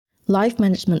Life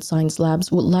Management Science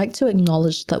Labs would like to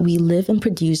acknowledge that we live and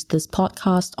produce this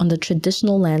podcast on the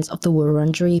traditional lands of the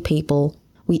Wurundjeri people.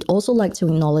 We'd also like to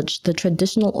acknowledge the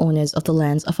traditional owners of the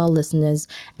lands of our listeners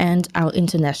and our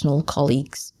international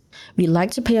colleagues. We'd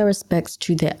like to pay our respects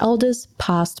to their elders,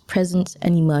 past, present,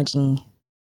 and emerging.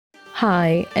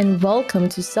 Hi, and welcome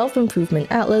to Self-Improvement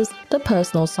Atlas, the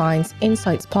Personal Science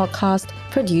Insights podcast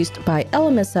produced by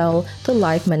LMSL, the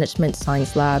Life Management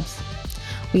Science Labs.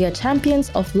 We are champions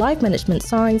of life management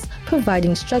science,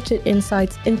 providing structured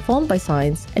insights informed by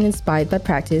science and inspired by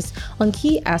practice on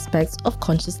key aspects of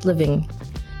conscious living.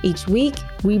 Each week,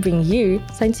 we bring you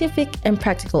scientific and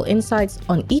practical insights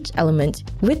on each element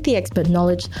with the expert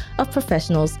knowledge of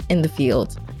professionals in the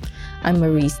field. I'm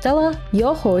Marie Stella,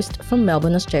 your host from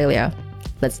Melbourne, Australia.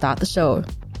 Let's start the show.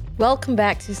 Welcome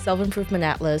back to Self-Improvement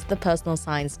Atlas, the Personal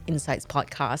Science Insights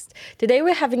podcast. Today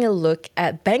we're having a look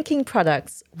at banking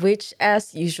products, which,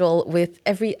 as usual with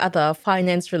every other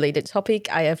finance-related topic,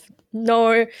 I have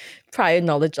no prior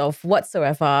knowledge of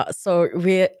whatsoever. So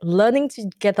we're learning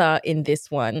together in this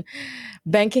one.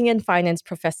 Banking and finance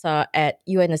professor at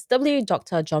UNSW,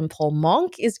 Dr. John Paul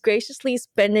Monck, is graciously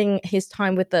spending his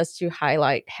time with us to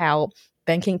highlight how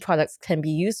banking products can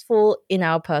be useful in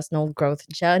our personal growth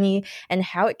journey and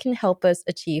how it can help us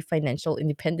achieve financial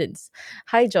independence.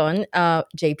 Hi, John,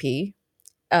 JP.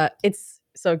 It's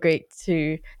so great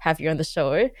to have you on the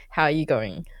show. How are you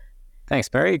going? Thanks,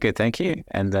 very good. Thank you.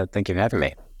 And thank you for having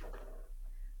me.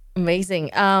 Amazing.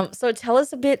 So tell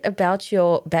us a bit about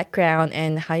your background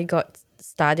and how you got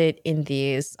started in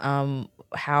this,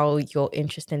 how your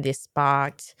interest in this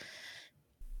sparked.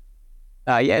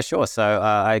 Yeah, sure. So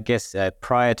I guess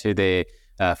prior to the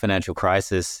financial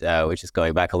crisis, which is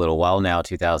going back a little while now,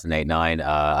 2008-9,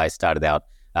 I started out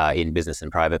in business and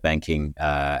private banking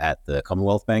at the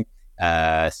Commonwealth Bank.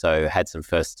 So had some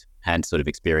first-hand sort of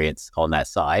experience on that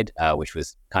side, which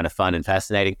was kind of fun and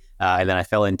fascinating. And then I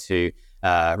fell into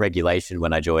regulation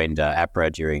when I joined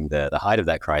APRA during the height of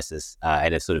that crisis,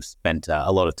 and have sort of spent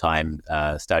a lot of time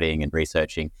studying and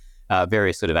researching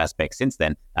various sort of aspects since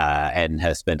then, and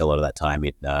have spent a lot of that time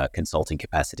in consulting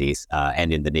capacities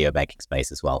and in the neobanking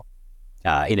space as well,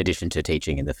 in addition to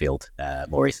teaching in the field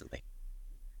more recently.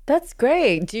 That's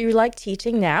great. Do you like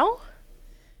teaching now?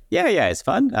 Yeah, it's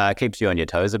fun. Keeps you on your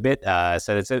toes a bit.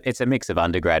 So it's a mix of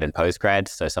undergrad and postgrad.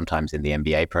 So sometimes in the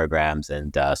MBA programs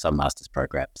and some master's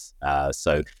programs.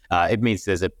 So it means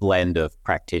there's a blend of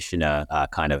practitioner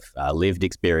kind of lived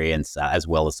experience as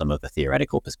well as some of the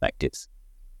theoretical perspectives.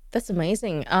 That's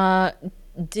amazing.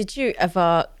 Did you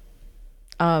ever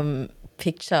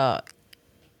picture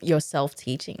yourself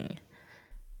teaching?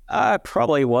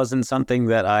 Probably wasn't something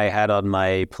that I had on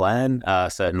my plan,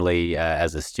 certainly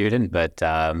as a student, but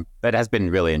has been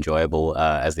really enjoyable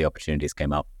as the opportunities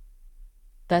came up.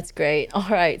 That's great. All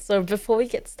right. So before we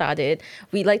get started,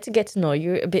 we'd like to get to know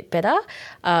you a bit better.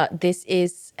 This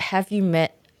is, have you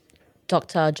met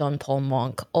Dr. John Paul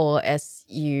Monck, or as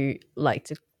you like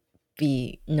to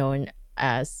be known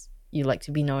as,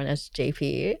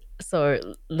 JP. So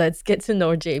let's get to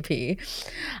know JP.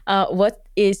 What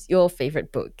is your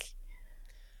favorite book?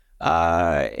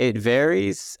 It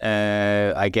varies.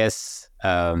 I guess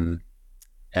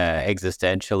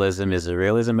Existentialism is a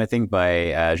Realism, I think,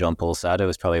 by Jean-Paul Sartre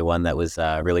was probably one that was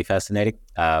really fascinating.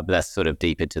 But that's sort of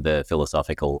deep into the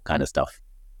philosophical kind of stuff.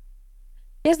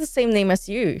 He has the same name as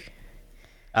you.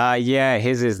 Yeah,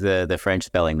 his is the French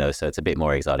spelling though, so it's a bit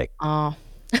more exotic. Oh.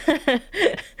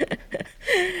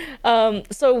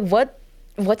 So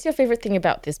what's your favorite thing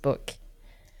about this book?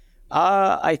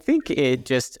 I think it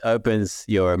just opens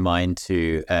your mind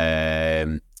to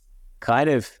kind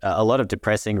of a lot of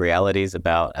depressing realities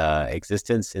about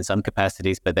existence in some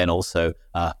capacities, but then also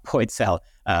points out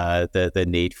the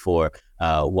need for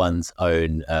one's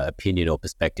own opinion or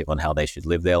perspective on how they should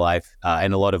live their life.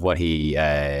 And a lot of what he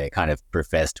kind of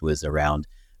professed was around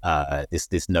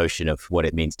this notion of what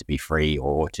it means to be free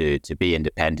or to be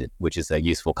independent, which is a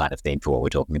useful kind of theme for what we're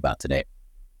talking about today.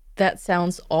 That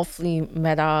sounds awfully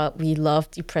meta. We love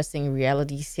depressing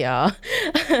realities here.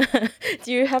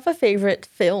 Do you have a favorite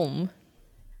film?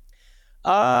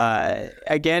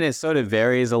 Again, it sort of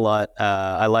varies a lot.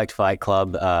 I liked Fight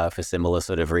Club for similar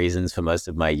sort of reasons for most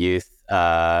of my youth.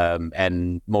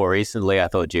 And more recently, I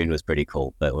thought Dune was pretty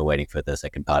cool, but we're waiting for the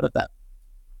second part of that.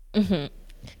 Mm-hmm.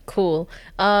 Cool.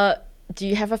 Do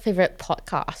you have a favorite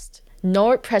podcast?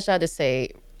 No pressure to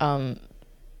say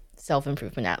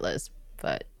Self-Improvement Atlas,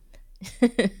 but...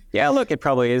 Yeah, look, it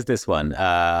probably is this one.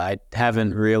 I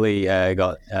haven't really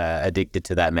got addicted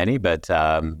to that many, but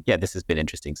yeah, this has been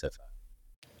interesting so far.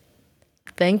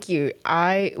 Thank you.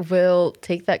 I will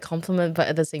take that compliment, but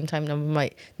at the same time,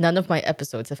 none of my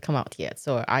episodes have come out yet,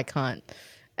 so I can't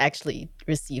actually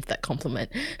receive that compliment.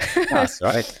 Ah,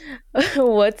 sorry.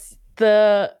 What's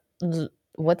the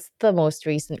what's the most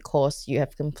recent course you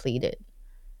have completed?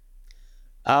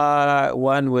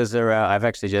 One was around, I've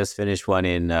actually just finished one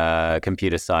in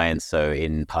computer science, so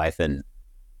in Python,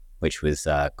 which was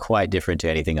quite different to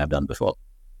anything I've done before.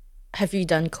 Have you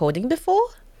done coding before?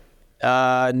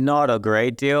 Not a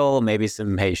great deal, maybe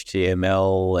some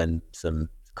HTML and some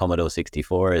Commodore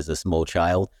 64 as a small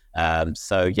child.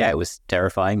 So yeah, it was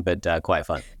terrifying, but quite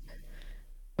fun.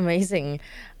 Amazing.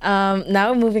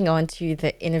 Now moving on to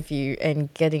the interview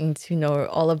and getting to know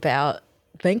all about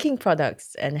banking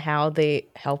products and how they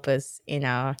help us in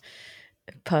our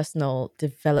personal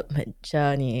development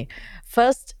journey.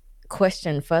 First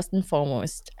question, first and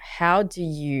foremost, how do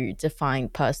you define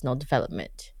personal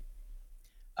development?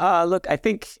 Look, I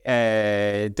think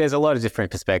there's a lot of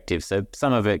different perspectives. So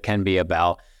some of it can be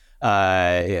about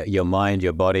your mind,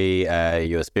 your body,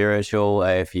 your spiritual,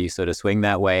 if you sort of swing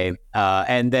that way.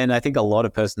 And then I think a lot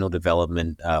of personal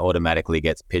development automatically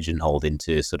gets pigeonholed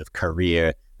into sort of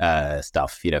career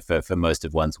stuff, for most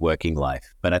of one's working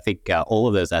life. But I think all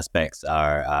of those aspects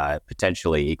are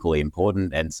potentially equally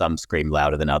important, and some scream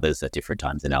louder than others at different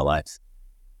times in our lives.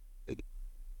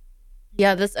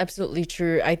 Yeah, that's absolutely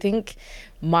true. I think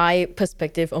my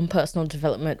perspective on personal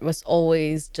development was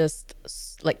always just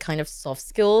like kind of soft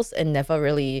skills and never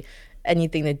really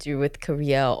anything to do with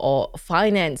career or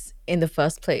finance in the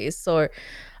first place. So,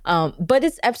 but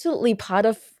it's absolutely part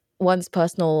of one's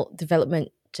personal development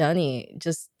journey.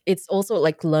 Just it's also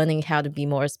like learning how to be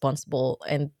more responsible,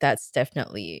 and that's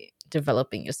definitely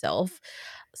developing yourself.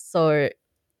 So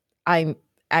I'm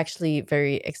actually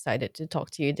very excited to talk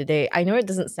to you today. I know it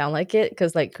doesn't sound like it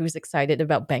because, like, who's excited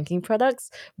about banking products?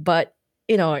 But,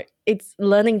 it's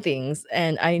learning things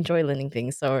and I enjoy learning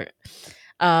things. So,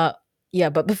 uh, yeah,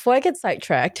 but before I get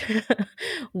sidetracked,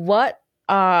 what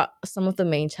are some of the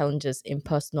main challenges in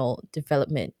personal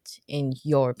development, in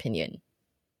your opinion?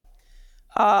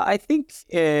 I think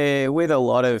with a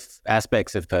lot of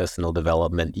aspects of personal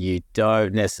development, you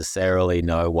don't necessarily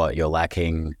know what you're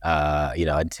lacking,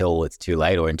 until it's too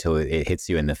late or until it hits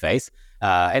you in the face.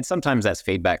 And sometimes that's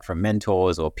feedback from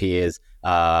mentors or peers.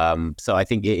 So I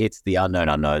think it's the unknown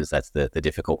unknowns that's the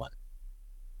difficult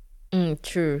one.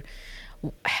 True.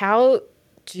 How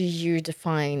do you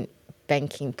define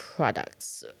banking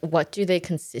products? What do they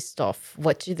consist of?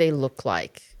 What do they look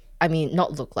like? I mean,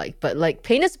 not look like, but like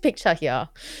paint us a picture here.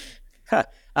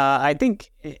 I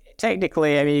think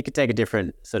technically, I mean, you could take a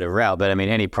different sort of route, but I mean,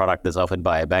 any product that's offered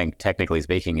by a bank, technically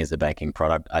speaking, is a banking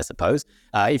product, I suppose.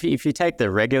 If you take the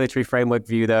regulatory framework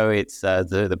view, though, it's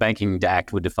the Banking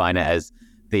Act would define it as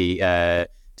the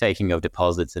taking of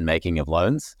deposits and making of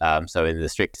loans. So in the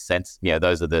strict sense,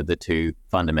 those are the two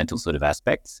fundamental sort of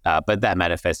aspects. But that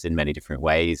manifests in many different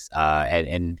ways,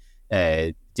 and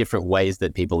different ways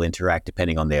that people interact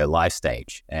depending on their life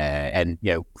stage. And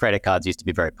credit cards used to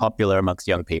be very popular amongst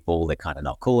young people. They're kind of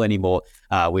not cool anymore.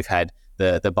 We've had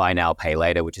the buy now, pay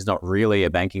later, which is not really a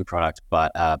banking product,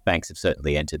 but banks have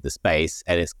certainly entered the space,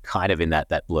 and it's kind of in that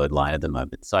blurred line at the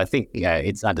moment. So I think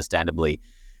it's understandably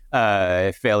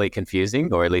fairly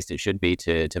confusing, or at least it should be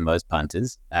to most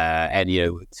punters. And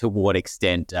to what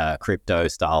extent crypto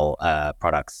style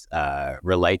products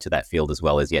relate to that field as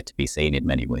well is yet to be seen in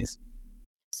many ways.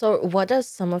 So, what are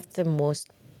some of the most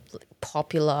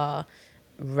popular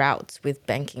routes with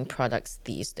banking products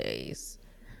these days?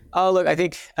 Oh, look, I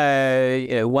think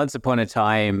once upon a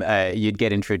time, you'd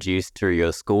get introduced through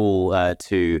your school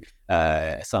to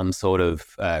some sort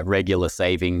of regular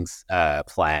savings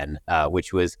plan,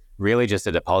 which was really just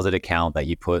a deposit account that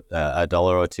you put a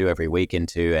dollar or two every week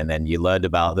into, and then you learned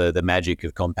about the magic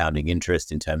of compounding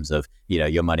interest in terms of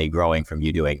your money growing from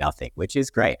you doing nothing, which is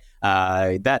great.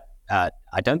 That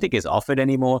I don't think is offered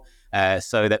anymore.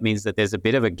 So that means that there's a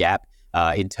bit of a gap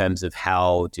in terms of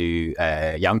how do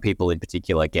young people in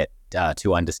particular get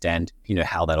to understand,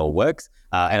 how that all works.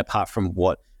 And apart from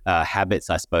what habits,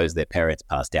 I suppose, their parents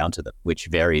pass down to them, which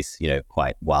varies,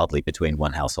 quite wildly between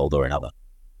one household or another.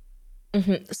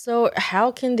 So,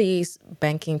 how can these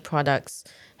banking products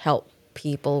help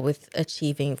people with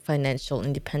achieving financial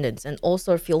independence? And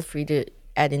also, feel free to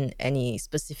add in any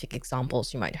specific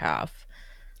examples you might have.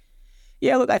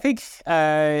 Yeah, look, I think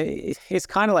it's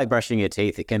kind of like brushing your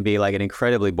teeth. It can be like an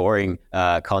incredibly boring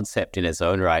concept in its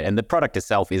own right. And the product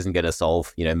itself isn't going to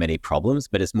solve, many problems,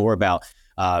 but it's more about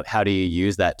how do you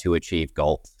use that to achieve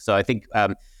goals. So I think,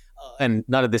 and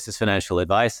none of this is financial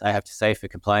advice, I have to say, for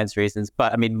compliance reasons,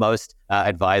 but I mean, most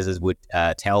advisors would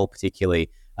tell particularly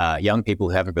young people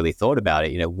who haven't really thought about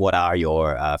it, what are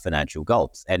your financial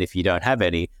goals? And if you don't have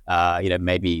any,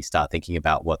 maybe start thinking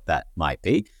about what that might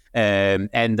be.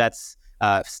 And that's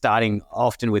starting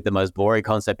often with the most boring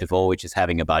concept of all, which is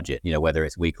having a budget, whether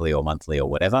it's weekly or monthly or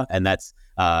whatever. And that's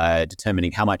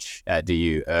determining how much do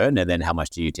you earn, and then how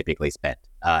much do you typically spend,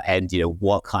 and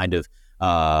what kind of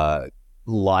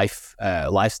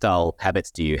lifestyle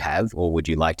habits do you have, or would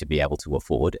you like to be able to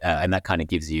afford? And that kind of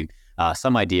gives you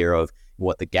some idea of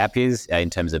what the gap is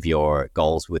in terms of your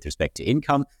goals with respect to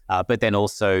income, but then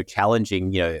also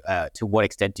challenging, to what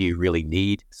extent do you really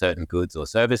need certain goods or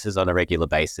services on a regular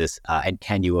basis, and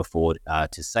can you afford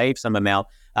to save some amount?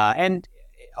 And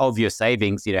of your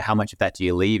savings, how much of that do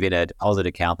you leave in a deposit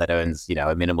account that earns,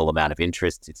 a minimal amount of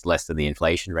interest? It's less than the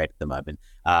inflation rate at the moment.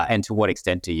 And to what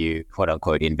extent do you, quote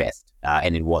unquote, invest?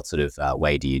 And in what sort of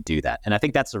way do you do that? And I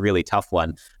think that's a really tough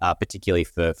one, particularly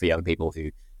for young people who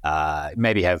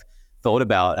maybe have thought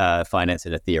about finance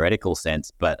in a theoretical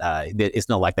sense, but it's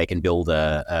not like they can build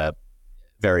a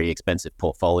very expensive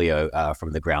portfolio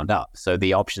from the ground up. So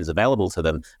the options available to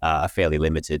them are fairly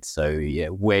limited. So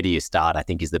where do you start, I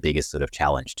think, is the biggest sort of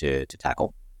challenge to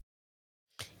tackle.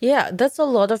 Yeah, that's a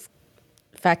lot of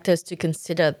factors to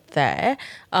consider there.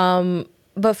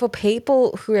 But for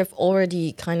people who have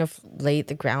already kind of laid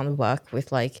the groundwork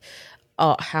with like,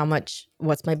 oh,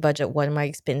 what's my budget, what are my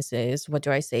expenses, what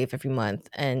do I save every month,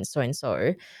 and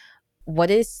so, what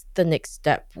is the next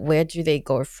step? Where do they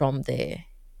go from there?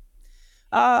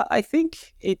 I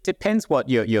think it depends what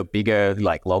your bigger,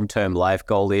 like, long-term life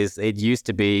goal is. It used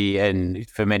to be, and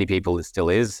for many people it still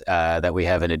is, that we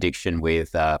have an addiction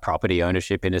with property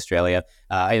ownership in Australia.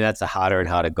 And that's a harder and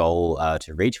harder goal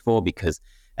to reach for, because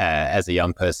as a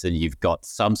young person, you've got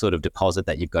some sort of deposit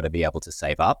that you've got to be able to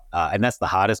save up. And that's the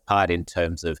hardest part in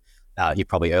terms of you're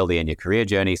probably early in your career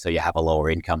journey, so you have a lower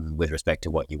income with respect to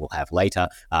what you will have later.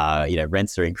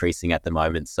 Rents are increasing at the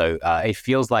moment, so it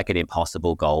feels like an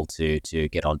impossible goal to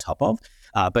get on top of.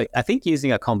 But I think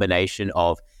using a combination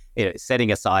of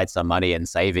setting aside some money and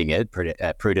saving it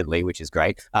prudently, which is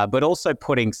great, but also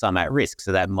putting some at risk.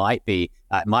 So that might be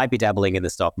dabbling in the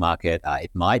stock market.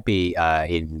 It might be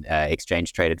in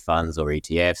exchange traded funds or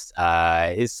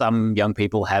ETFs. Some young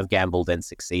people have gambled and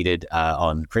succeeded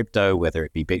on crypto, whether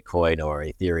it be Bitcoin or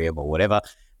Ethereum or whatever.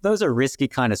 Those are risky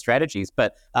kind of strategies,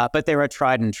 but there are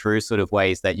tried and true sort of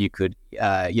ways that you could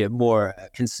more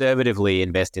conservatively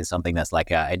invest in something that's like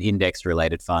an index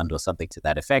related fund or something to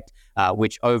that effect,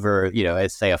 which over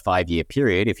let's say a 5-year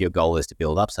period, if your goal is to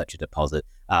build up such a deposit,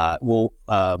 will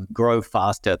grow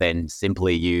faster than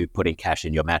simply you putting cash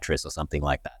in your mattress or something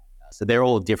like that. So they're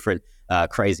all different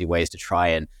crazy ways to try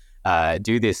and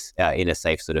do this in a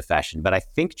safe sort of fashion. But I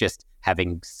think just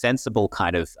having sensible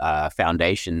kind of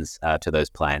foundations to those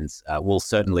plans will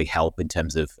certainly help in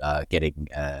terms of getting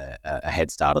a head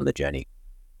start on the journey.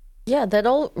 Yeah, that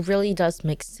all really does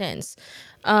make sense.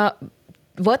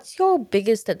 What's your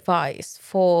biggest advice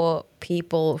for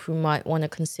people who might want to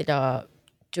consider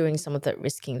doing some of that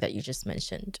risking that you just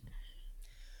mentioned?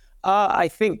 I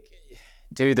think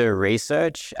do the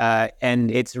research,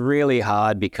 and it's really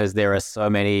hard because there are so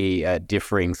many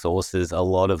differing sources. A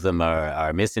lot of them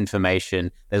are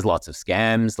misinformation. There's lots of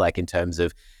scams, like in terms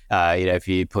of if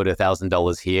you put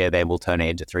 $1,000 here, then we'll turn it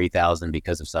into 3,000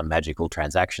 because of some magical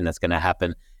transaction that's going to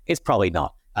happen. It's probably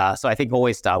not. So I think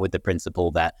always start with the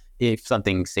principle that if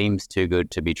something seems too good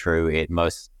to be true, it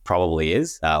most probably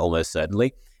is, almost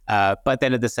certainly. But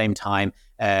then at the same time,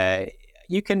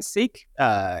 you can seek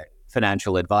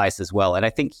financial advice as well. And I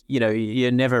think,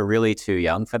 you're never really too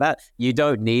young for that. You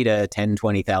don't need a $10,000,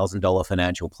 $20,000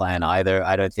 financial plan either.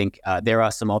 I don't think there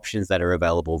are some options that are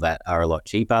available that are a lot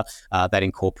cheaper, that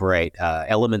incorporate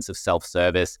elements of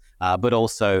self-service, but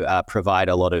also provide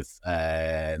a lot of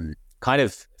kind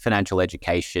of financial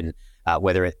education,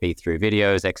 whether it be through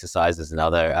videos, exercises, and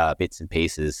other bits and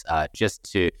pieces, just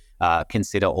to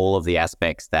consider all of the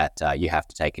aspects that you have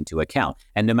to take into account.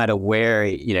 And no matter where,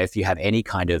 if you have any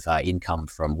kind of income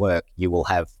from work, you will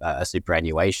have a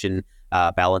superannuation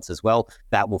balance as well.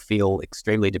 That will feel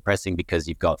extremely depressing because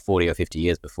you've got 40 or 50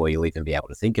 years before you'll even be able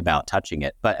to think about touching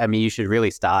it. But I mean, you should really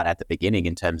start at the beginning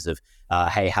in terms of,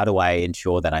 hey, how do I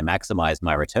ensure that I maximize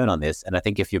my return on this? And I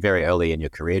think if you're very early in your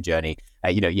career journey,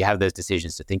 you have those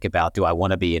decisions to think about. Do I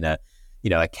want to be in a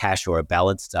cash or a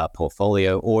balanced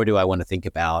portfolio, or do I want to think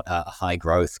about a high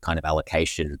growth kind of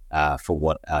allocation for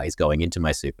what is going into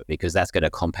my super? Because that's going to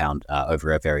compound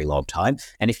over a very long time.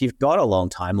 And if you've got a long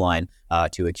timeline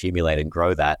to accumulate and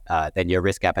grow that, then your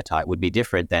risk appetite would be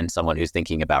different than someone who's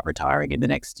thinking about retiring in the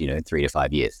next, 3 to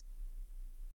 5 years.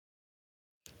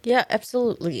 Yeah,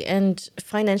 absolutely. And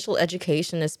financial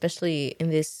education, especially in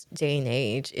this day and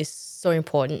age, is so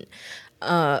important.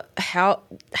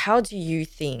 How do you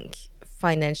think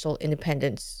financial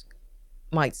independence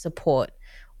might support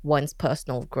one's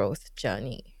personal growth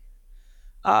journey?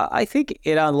 I think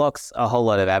it unlocks a whole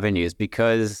lot of avenues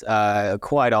because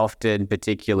quite often,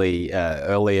 particularly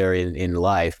earlier in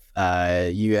life,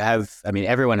 you have, I mean,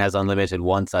 everyone has unlimited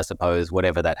wants, I suppose,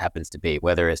 whatever that happens to be,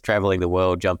 whether it's traveling the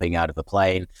world, jumping out of a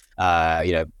plane,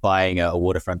 buying a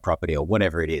waterfront property or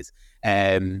whatever it is.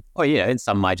 And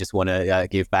some might just want to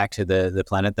give back to the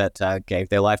planet that gave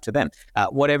their life to them.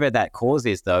 Whatever that cause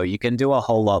is, though, you can do a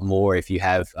whole lot more if you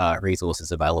have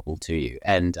resources available to you.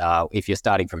 And if you're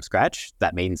starting from scratch,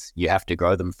 that means you have to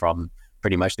grow them from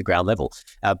pretty much the ground level.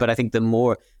 But I think the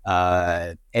more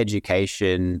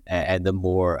education and the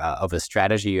more of a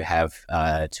strategy you have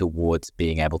towards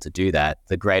being able to do that,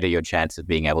 the greater your chance of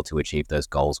being able to achieve those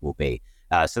goals will be.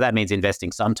 So that means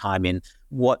investing some time in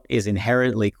what is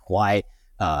inherently quite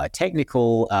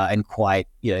technical and quite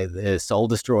soul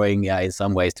destroying in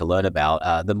some ways to learn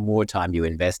about. The more time you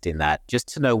invest in that, just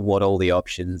to know what all the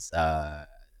options are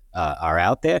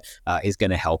out there, is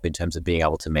going to help in terms of being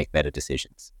able to make better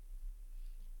decisions.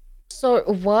 So,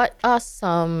 what are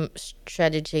some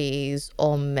strategies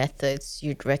or methods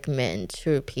you'd recommend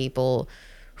to people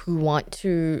who want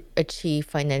to achieve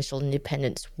financial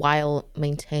independence while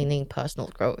maintaining personal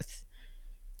growth?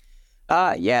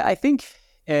 Yeah, I think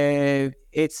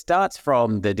it starts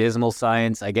from the dismal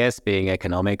science, I guess, being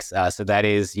economics. So that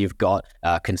is, you've got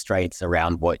constraints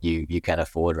around what you can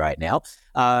afford right now,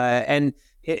 and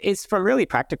it's from really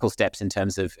practical steps in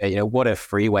terms of what are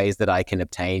free ways that I can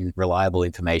obtain reliable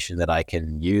information that I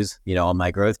can use on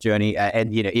my growth journey,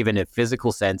 and even in a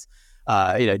physical sense.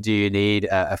 Do you need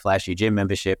a flashy gym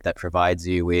membership that provides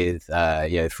you with,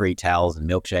 free towels and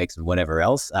milkshakes and whatever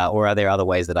else? Or are there other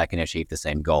ways that I can achieve the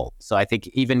same goal? So I think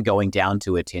even going down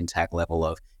to a tin tack level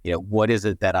of, what is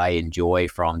it that I enjoy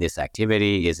from this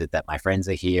activity? Is it that my friends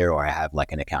are here or I have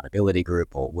like an accountability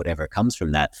group or whatever comes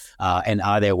from that? And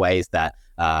are there ways that,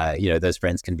 those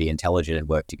friends can be intelligent and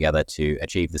work together to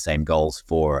achieve the same goals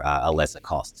for a lesser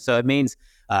cost? So it means,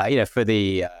 for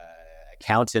the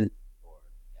accountant,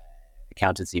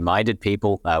 accountancy minded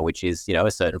people, which is,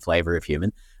 a certain flavor of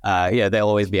human, they'll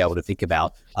always be able to think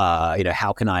about,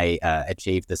 how can I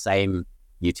achieve the same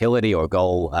utility or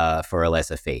goal for a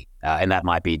lesser fee? And that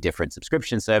might be different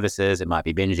subscription services. It might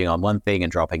be binging on one thing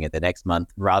and dropping it the next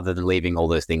month rather than leaving all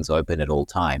those things open at all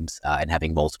times and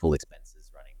having multiple expenses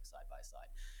running side by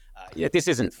side. This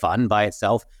isn't fun by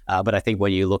itself, but I think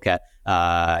when you look at,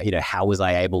 how was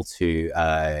I able to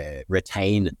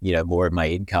retain, more of my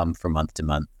income from month to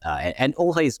month, and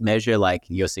always measure like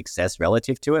your success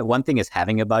relative to it. One thing is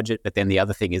having a budget, but then the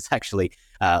other thing is actually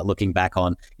looking back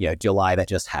on, July that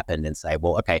just happened and say,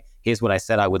 well, okay, here's what I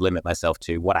said I would limit myself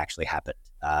to. What actually happened?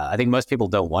 I think most people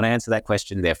don't want to answer that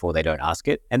question, therefore they don't ask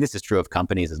it. And this is true of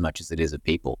companies as much as it is of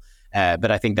people. But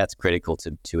I think that's critical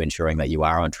to ensuring that you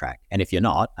are on track. And if you're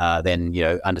not, then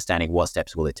understanding what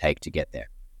steps will it take to get there.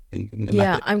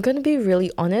 Yeah, I'm going to be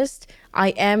really honest.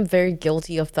 I am very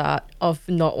guilty of that, of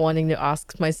not wanting to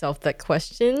ask myself that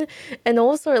question. And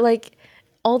also, like,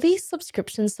 all these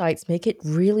subscription sites make it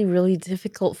really, really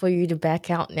difficult for you to back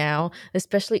out now,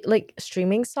 especially like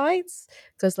streaming sites.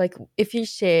 Because, like, if you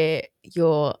share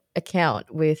your account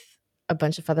with a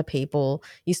bunch of other people,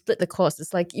 you split the cost.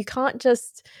 It's like you can't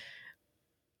just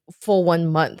for 1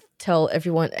 month tell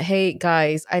everyone, hey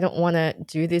guys, I don't want to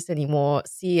do this anymore,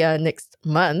 see ya next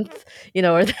month,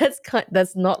 or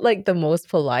that's not like the most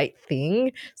polite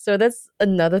thing. So that's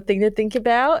another thing to think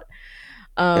about.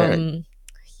 um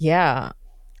yeah.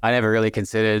 I never really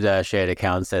considered shared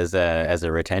accounts as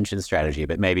a retention strategy,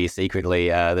 but maybe secretly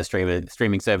the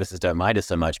streaming services don't mind us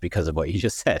so much because of what you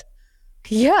just said.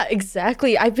 Yeah,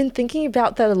 exactly. I've been thinking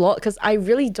about that a lot because I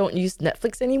really don't use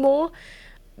Netflix anymore,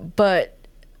 but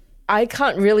I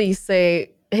can't really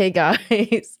say, hey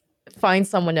guys, find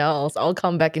someone else, I'll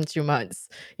come back in 2 months,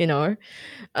 you know?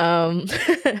 Um,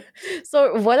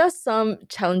 so, what are some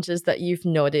challenges that you've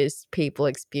noticed people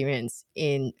experience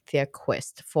in their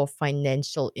quest for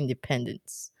financial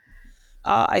independence?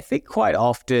 I think quite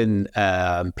often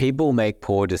people make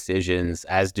poor decisions,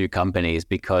 as do companies,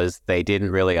 because they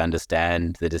didn't really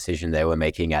understand the decision they were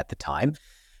making at the time.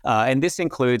 And this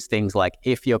includes things like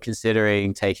if you're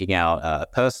considering taking out a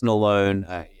personal loan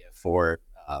for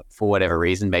whatever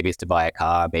reason, maybe it's to buy a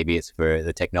car, maybe it's for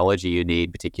the technology you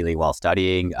need, particularly while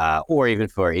studying, or even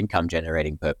for income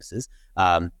generating purposes,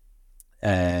 or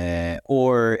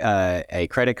a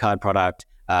credit card product,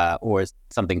 or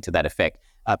something to that effect.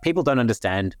 people don't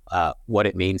understand what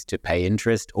it means to pay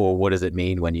interest, or what does it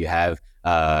mean when you have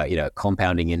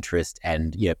compounding interest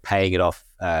and paying it off.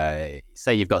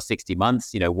 Say you've got 60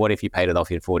 months. What if you paid it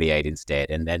off in 48 instead?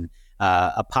 And then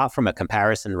apart from a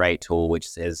comparison rate tool which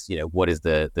says what is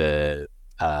the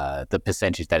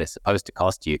percentage that it's supposed to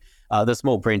cost you, the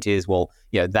small print is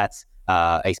that's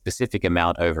a specific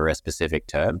amount over a specific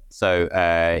term.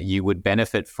 So you would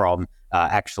benefit from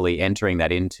actually entering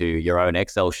that into your own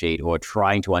Excel sheet, or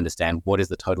trying to understand what is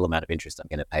the total amount of interest I'm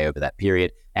going to pay over that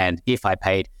period. And if I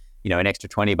paid an extra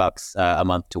 $20 a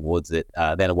month towards it,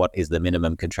 then what is the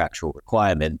minimum contractual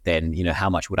requirement? Then, how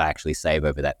much would I actually save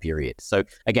over that period? So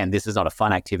again, this is not a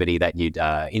fun activity that you'd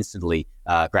instantly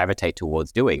gravitate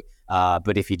towards doing.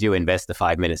 But if you do invest the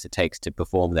 5 minutes it takes to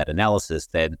perform that analysis,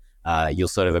 then you'll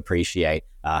sort of appreciate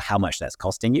how much that's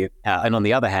costing you. And on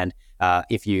the other hand,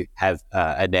 if you have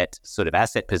a net sort of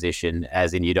asset position,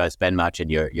 as in you don't spend much and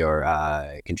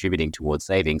you're contributing towards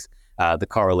savings, the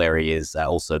corollary is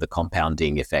also the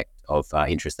compounding effect of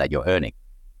interest that you're earning.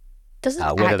 Does it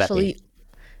actually...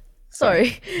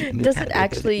 Sorry. Does it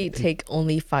actually take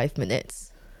only 5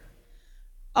 minutes?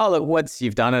 Oh, look, once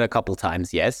you've done it a couple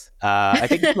times, yes. I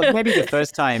think maybe the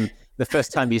first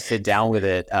time you sit down with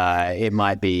it, it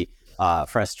might be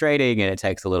frustrating and it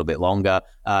takes a little bit longer.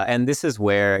 And this is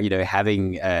where,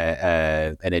 having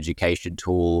an education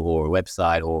tool or a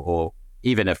website or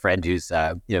even a friend who's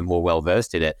more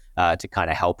well-versed in it to kind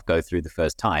of help go through the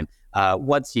first time.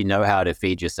 Once you know how to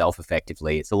feed yourself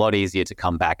effectively, it's a lot easier to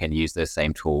come back and use those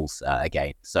same tools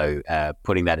again. So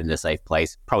putting that in a safe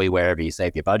place, probably wherever you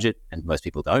save your budget, and most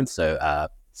people don't. So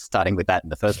starting with that in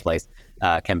the first place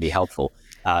can be helpful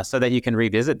so that you can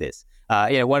revisit this.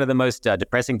 One of the most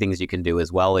depressing things you can do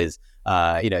as well is,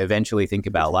 eventually think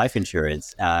about life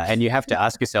insurance. And you have to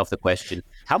ask yourself the question,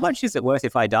 how much is it worth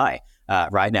if I die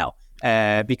right now?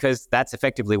 Because that's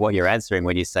effectively what you're answering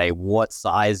when you say, what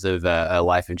size of a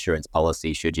life insurance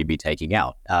policy should you be taking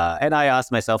out? And I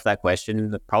asked myself that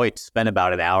question, probably spent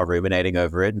about an hour ruminating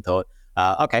over it, and thought,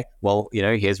 okay, well,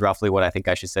 here's roughly what I think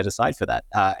I should set aside for that.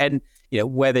 And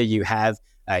whether you have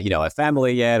a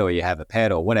family yet, or you have a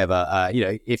pet or whatever,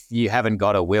 if you haven't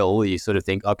got a will, you sort of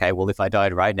think, okay, well, if I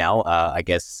died right now, I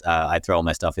guess I'd throw all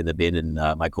my stuff in the bin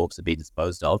and my corpse would be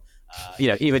disposed of.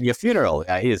 Even your funeral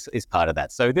is part of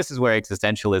that. So this is where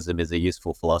existentialism is a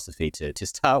useful philosophy to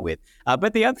start with.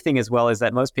 But the other thing as well is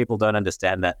that most people don't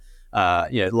understand that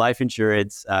life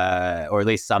insurance, or at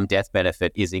least some death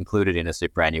benefit, is included in a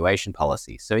superannuation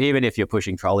policy. So even if you're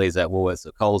pushing trolleys at Woolworths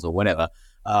or Coles or whatever,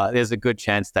 there's a good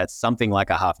chance that something like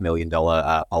a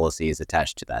 $500,000 policy is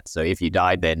attached to that. So if you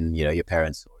died, then your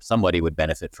parents or somebody would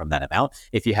benefit from that amount.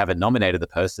 If you haven't nominated the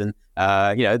person,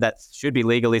 that should be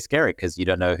legally scary, because you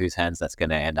don't know whose hands that's going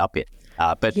to end up in.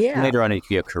 But later on in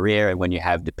your career, and when you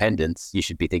have dependents, you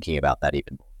should be thinking about that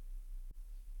even more.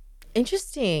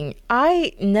 Interesting.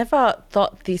 I never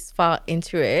thought this far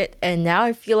into it, and now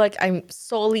I feel like I'm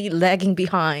sorely lagging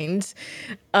behind.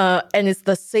 And it's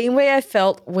the same way I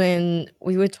felt when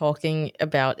we were talking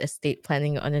about estate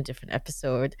planning on a different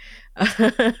episode.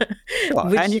 Sure.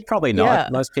 And you probably not. Yeah.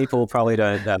 Most people probably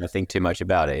don't think too much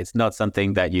about it. It's not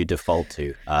something that you default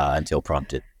to until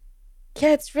prompted.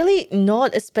 Yeah, it's really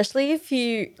not, especially if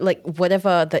you, like,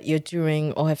 whatever that you're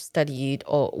doing or have studied,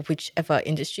 or whichever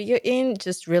industry you're in,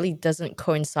 just really doesn't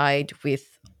coincide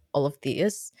with all of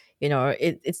this.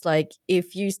 It's like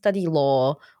if you study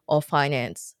law or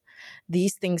finance,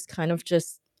 these things kind of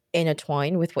just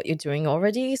intertwine with what you're doing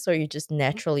already. So you just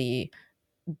naturally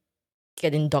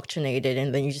get indoctrinated,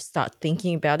 and then you just start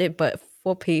thinking about it. But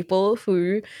for people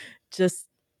who just,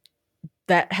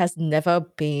 that has never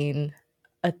been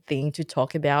a thing to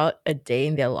talk about a day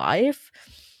in their life,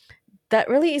 that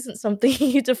really isn't something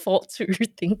you default to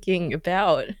thinking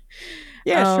about.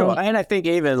 Yeah, sure. And I think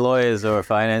even lawyers or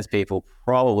finance people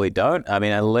probably don't. I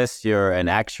mean, unless you're an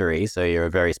actuary, so you're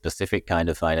a very specific kind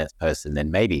of finance person,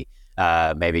 then maybe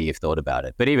you've thought about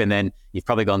it. But even then, you've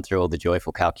probably gone through all the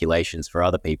joyful calculations for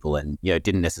other people and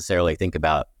didn't necessarily think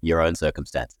about your own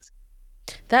circumstances.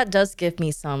 That does give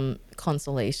me some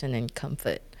consolation and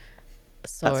comfort.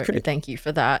 So thank you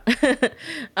for that.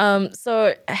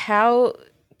 So how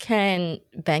can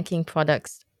banking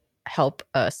products help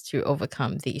us to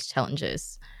overcome these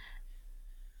challenges?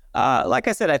 Like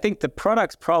I said, I think the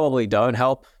products probably don't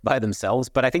help by themselves,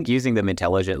 but I think using them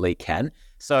intelligently can.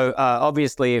 So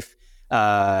obviously,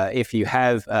 if you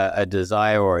have a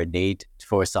desire or a need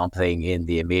for something in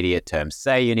the immediate term,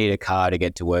 say you need a car to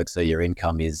get to work so your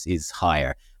income is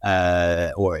higher,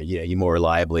 or you more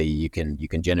reliably you can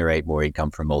generate more income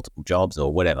from multiple jobs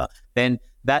or whatever, then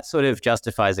that sort of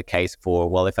justifies a case for,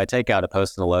 well, if I take out a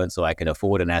personal loan so I can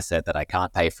afford an asset that I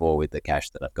can't pay for with the cash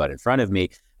that I've got in front of me,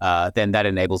 then that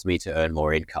enables me to earn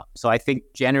more income. So I think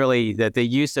generally that the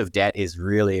use of debt is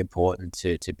really important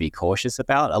to be cautious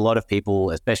about. A lot of people,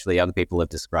 especially young people, have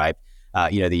described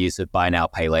the use of buy now,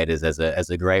 pay laters as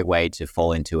a great way to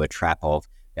fall into a trap of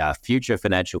future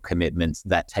financial commitments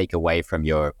that take away from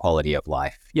your quality of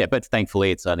life. Yeah, but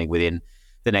thankfully it's only within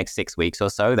the next 6 weeks or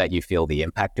so that you feel the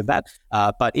impact of that.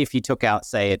 But if you took out,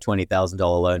 say, a $20,000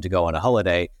 loan to go on a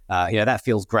holiday, that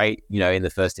feels great, in the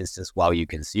first instance while you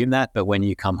consume that. But when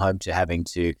you come home to having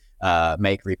to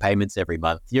make repayments every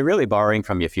month, you're really borrowing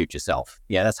from your future self.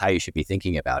 Yeah, that's how you should be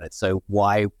thinking about it. So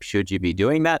why should you be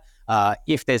doing that?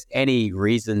 If there's any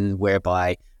reason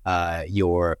whereby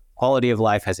your quality of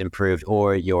life has improved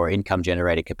or your income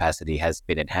generating capacity has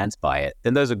been enhanced by it,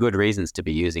 then those are good reasons to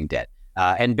be using debt.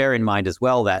 And bear in mind as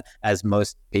well that, as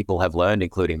most people have learned,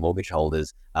 including mortgage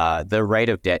holders, the rate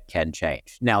of debt can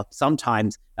change. Now,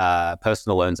 sometimes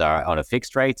personal loans are on a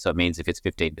fixed rate, so it means if it's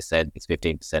 15%, it's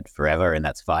 15% forever, and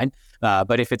that's fine.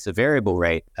 But if it's a variable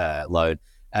rate loan,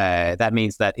 that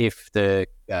means that if the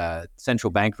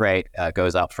central bank rate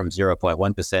goes up from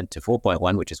 0.1% to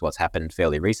 4.1, which is what's happened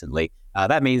fairly recently,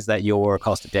 that means that your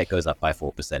cost of debt goes up by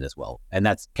 4% as well. And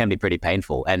that can be pretty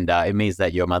painful. And it means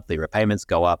that your monthly repayments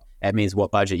go up. It means what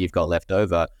budget you've got left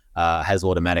over has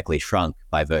automatically shrunk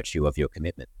by virtue of your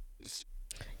commitment.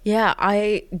 Yeah,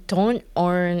 I don't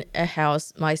own a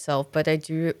house myself, but I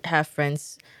do have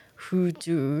friends who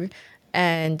do.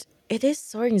 And it is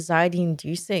so anxiety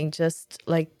inducing, just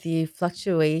like the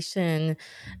fluctuation.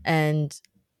 And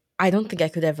I don't think I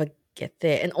could ever get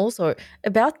there. And also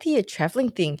about the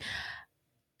traveling thing,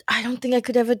 I don't think I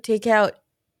could ever take out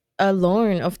a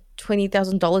loan of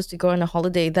 $20,000 to go on a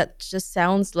holiday. That just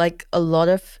sounds like a lot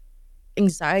of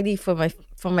anxiety for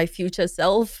my future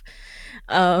self.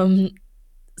 Um,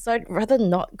 so I'd rather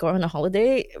not go on a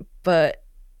holiday, but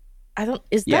I don't,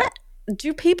 is Yeah. that,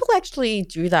 do people actually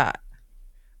do that?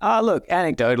 Look,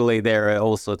 anecdotally, there are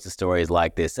all sorts of stories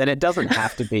like this, and it doesn't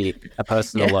have to be a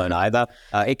personal Yeah. loan either.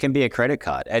 It can be a credit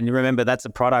card. And remember, that's a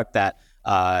product that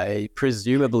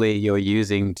presumably you're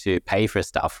using to pay for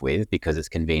stuff with because it's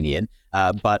convenient.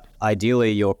 But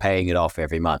ideally, you're paying it off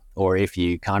every month. Or if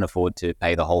you can't afford to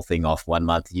pay the whole thing off one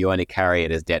month, you only carry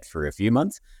it as debt for a few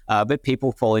months. But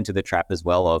people fall into the trap as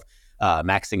well of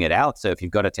maxing it out. So if you've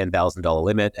got a $10,000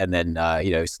 limit and then,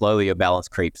 slowly your balance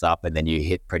creeps up and then you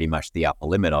hit pretty much the upper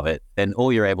limit of it, then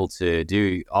all you're able to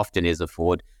do often is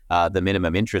afford the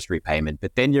minimum interest repayment.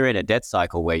 But then you're in a debt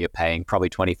cycle where you're paying probably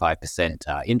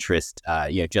 25% interest,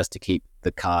 just to keep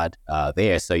the card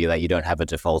there so that you don't have a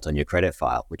default on your credit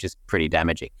file, which is pretty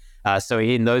damaging. So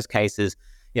in those cases,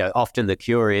 often the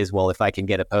cure is, well, if I can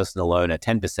get a personal loan at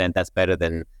 10%, that's better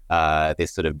than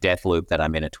this sort of death loop that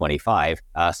I'm in at 25.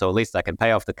 So at least I can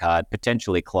pay off the card,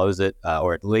 potentially close it,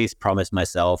 or at least promise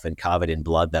myself and carve it in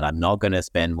blood that I'm not going to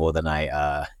spend more than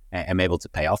I am able to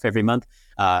pay off every month.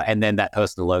 And then that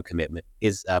personal loan commitment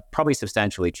is probably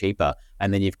substantially cheaper.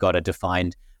 And then you've got a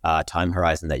defined time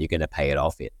horizon that you're going to pay it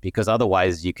off in, because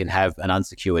otherwise you can have an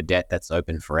unsecured debt that's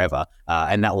open forever,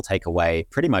 and that will take away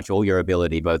pretty much all your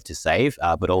ability both to save,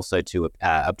 but also to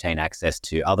obtain access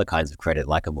to other kinds of credit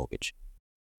like a mortgage.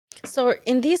 So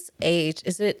in this age,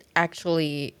 is it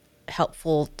actually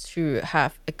helpful to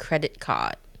have a credit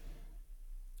card?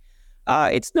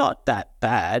 It's not that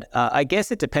bad. I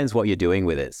guess it depends what you're doing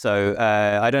with it. So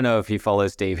I don't know if you follow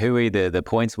Steve Huey, the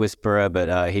points whisperer,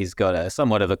 but he's got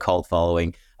somewhat of a cult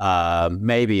following,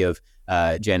 maybe of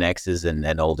Gen X's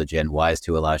and older Gen Ys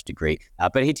to a large degree.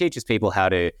 But he teaches people how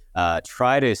to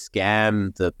try to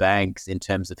scam the banks in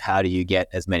terms of how do you get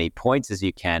as many points as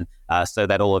you can so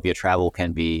that all of your travel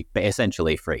can be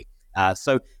essentially free.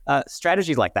 So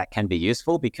strategies like that can be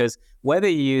useful because whether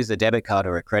you use a debit card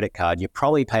or a credit card, you're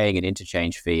probably paying an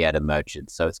interchange fee at a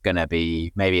merchant. So it's going to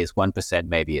be, maybe it's 1%,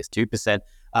 maybe it's 2%.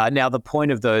 Now, the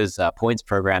point of those points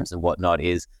programs and whatnot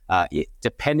is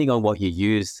depending on what you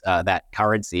use that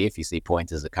currency, if you see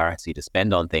points as a currency to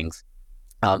spend on things,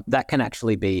 that can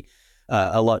actually be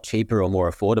a lot cheaper or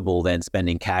more affordable than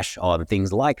spending cash on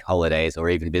things like holidays or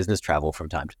even business travel from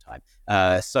time to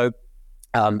time. So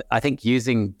I think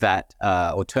using that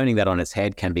or turning that on its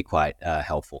head can be quite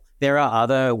helpful. There are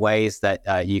other ways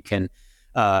that you can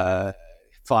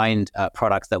find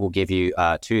products that will give you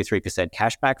 2-3%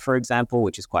 cash back, for example,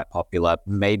 which is quite popular,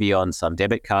 maybe on some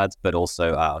debit cards, but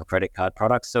also on credit card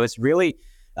products. So it's really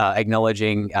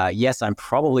acknowledging, yes, I'm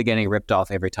probably getting ripped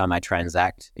off every time I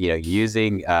transact,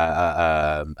 using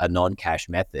a non-cash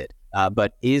method.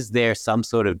 But is there some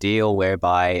sort of deal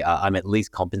whereby I'm at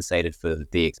least compensated for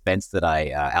the expense that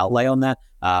I outlay on that?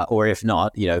 Or if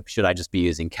not, should I just be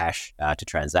using cash to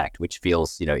transact, which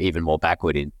feels, even more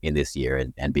backward in this year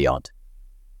and beyond?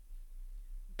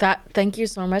 Thank you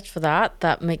so much for that.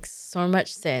 That makes so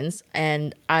much sense.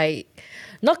 And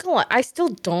not gonna lie, I still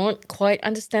don't quite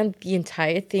understand the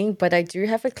entire thing, but I do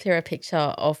have a clearer picture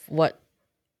of what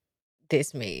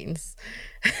this means.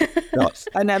 Right.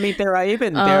 And I mean, there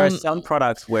are um, some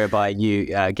products whereby you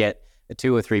get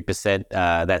 2 or 3%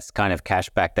 that's kind of cash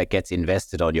back that gets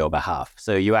invested on your behalf.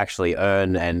 So you actually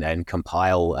earn and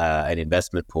compile an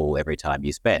investment pool every time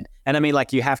you spend. And I mean,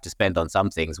 like you have to spend on some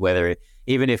things,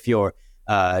 even if you're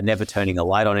never turning a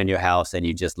light on in your house and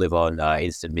you just live on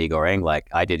instant mee goreng like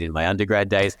I did in my undergrad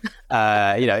days,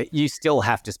 you still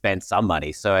have to spend some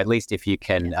money. So at least if you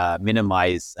can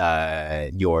minimize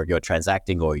your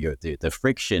transacting or the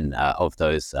friction of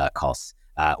those costs,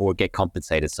 or get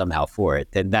compensated somehow for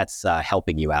it, then that's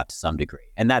helping you out to some degree,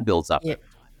 and that builds up yeah. over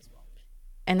time as well.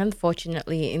 And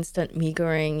unfortunately, instant mee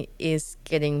goreng is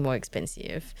getting more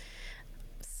expensive.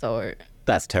 So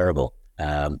That's terrible.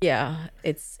 yeah,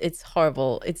 it's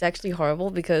horrible. It's actually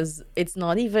horrible because it's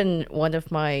not even one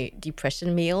of my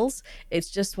depression meals.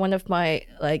 It's just one of my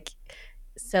like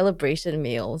celebration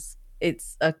meals.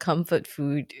 It's a comfort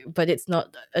food, but it's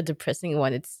not a depressing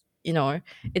one. It's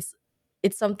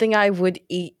it's something I would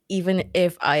eat even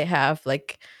if I have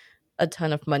like a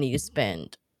ton of money to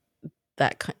spend.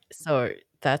 So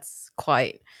that's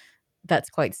quite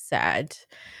sad.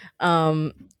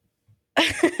 Um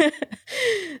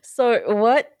so,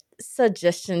 what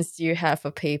suggestions do you have for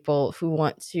people who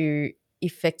want to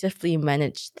effectively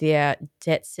manage their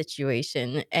debt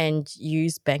situation and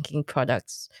use banking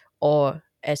products, or,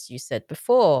 as you said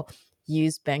before,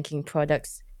 use banking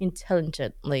products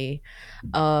intelligently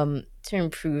to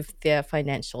improve their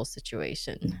financial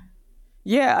situation?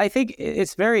 Yeah, I think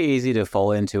it's very easy to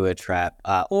fall into a trap,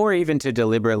 or even to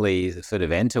deliberately sort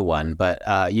of enter one. But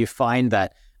you find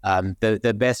that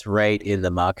the best rate in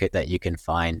the market that you can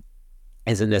find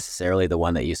isn't necessarily the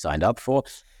one that you signed up for.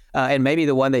 And maybe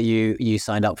the one that you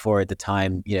signed up for at the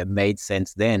time, made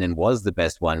sense then and was the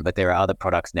best one. But there are other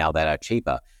products now that are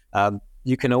cheaper.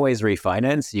 You can always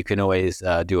refinance. You can always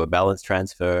do a balance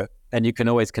transfer, and you can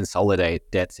always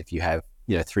consolidate debts if you have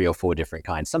 3 or 4 different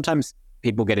kinds. Sometimes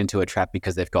people get into a trap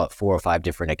because they've got 4 or 5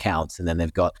 different accounts, and then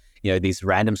they've got these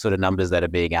random sort of numbers that are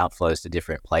being outflows to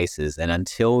different places. And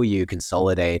until you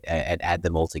consolidate and add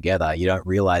them all together, you don't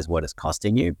realize what it's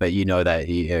costing you, but you know that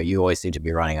you always seem to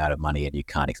be running out of money and you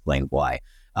can't explain why.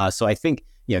 So I think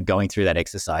going through that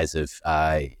exercise of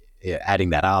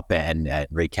adding that up and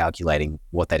recalculating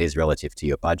what that is relative to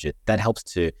your budget, that helps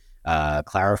to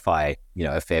clarify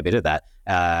a fair bit of that.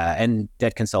 And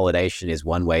debt consolidation is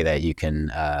one way that you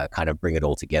can kind of bring it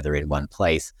all together in one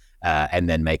place, and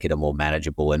then make it a more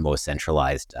manageable and more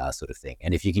centralized sort of thing.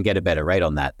 And if you can get a better rate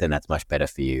on that, then that's much better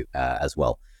for you as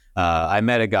well. I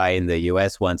met a guy in the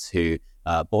US once who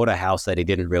bought a house that he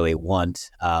didn't really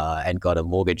want, and got a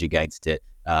mortgage against it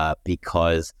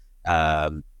because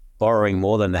borrowing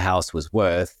more than the house was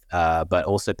worth, but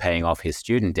also paying off his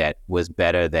student debt was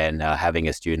better than having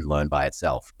a student loan by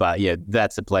itself. But yeah,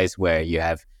 that's a place where you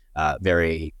have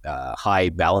very high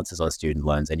balances on student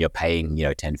loans, and you're paying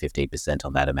 10-15%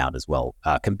 on that amount as well,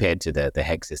 compared to the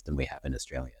HEG system we have in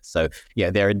Australia. So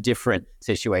yeah, there are different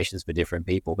situations for different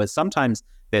people, but sometimes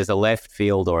there's a left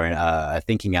field or a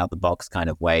thinking out the box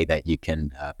kind of way that you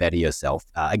can better yourself.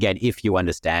 Again, if you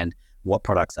understand what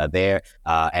products are there,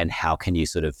 and how can you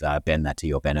sort of bend that to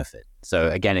your benefit. So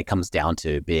again, it comes down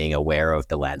to being aware of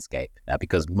the landscape,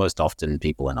 because most often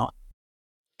people are not.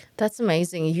 That's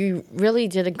amazing. You really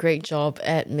did a great job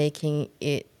at making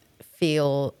it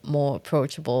feel more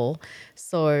approachable.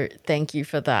 So, thank you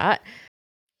for that.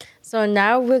 So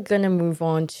now we're going to move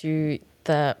on to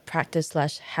the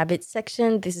practice/habit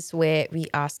section. This is where we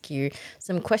ask you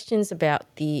some questions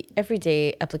about the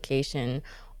everyday application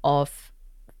of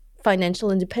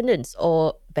financial independence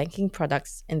or banking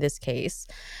products in this case.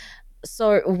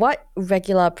 So, what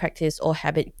regular practice or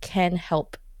habit can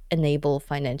help enable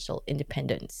financial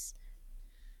independence?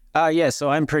 Yeah, so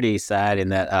I'm pretty sad in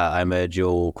that I'm a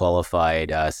dual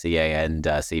qualified CA and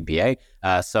CPA.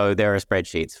 So there are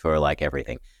spreadsheets for like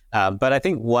everything. But I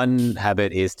think one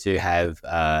habit is to have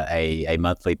a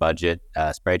monthly budget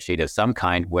spreadsheet of some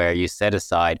kind where you set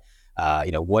aside,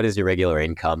 what is your regular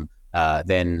income,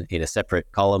 then in a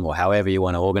separate column or however you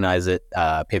want to organize it,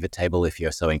 pivot table if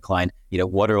you're so inclined,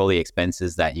 what are all the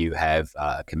expenses that you have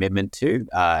a commitment to,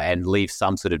 and leave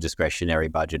some sort of discretionary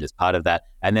budget as part of that,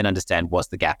 and then understand what's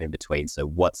the gap in between. So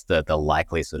what's the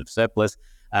likely sort of surplus,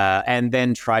 And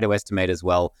then try to estimate as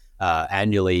well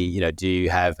annually, do you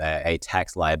have a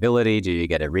tax liability? Do you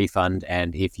get a refund?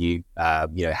 And if you,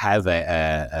 have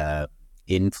a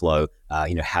inflow,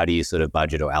 how do you sort of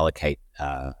budget or allocate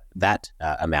that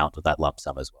amount or that lump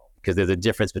sum as well? Because there's a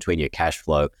difference between your cash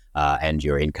flow and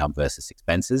your income versus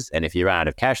expenses. And if you run out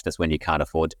of cash, that's when you can't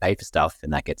afford to pay for stuff,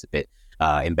 and that gets a bit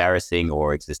embarrassing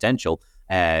or existential.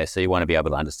 So you want to be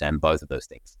able to understand both of those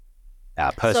things,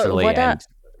 personally and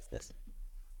business.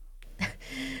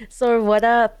 So what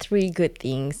are three good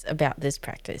things about this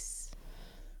practice?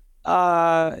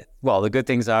 Well, the good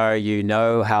things are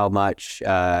how much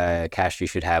cash you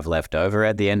should have left over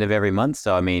at the end of every month.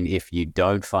 So, I mean, if you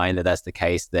don't find that that's the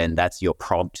case, then that's your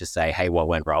prompt to say, hey, what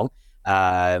went wrong?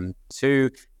 Two,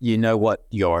 you know what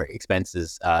your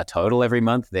expenses total every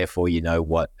month. Therefore, you know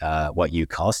what you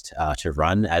cost to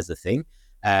run as a thing.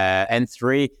 And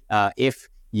three, if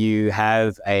you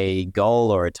have a goal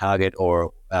or a target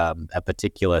or a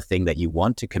particular thing that you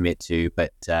want to commit to,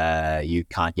 but you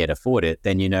can't yet afford it,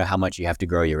 then you know how much you have to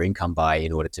grow your income by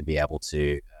in order to be able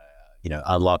to,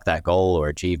 unlock that goal or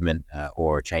achievement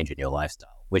or change in your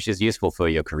lifestyle, which is useful for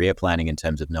your career planning in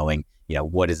terms of knowing,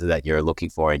 what is it that you're looking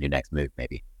for in your next move,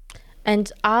 maybe.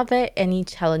 And are there any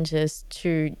challenges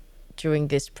to doing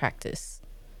this practice?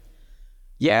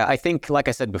 Yeah, I think, like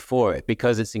I said before,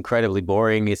 because it's incredibly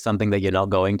boring, it's something that you're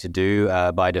not going to do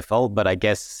by default. But I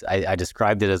guess I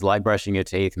described it as like brushing your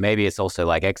teeth. Maybe it's also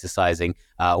like exercising.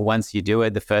 Once you do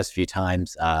it the first few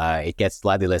times, it gets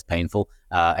slightly less painful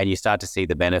and you start to see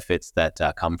the benefits that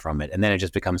come from it. And then it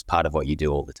just becomes part of what you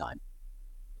do all the time.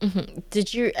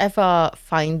 Did you ever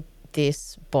find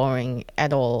this boring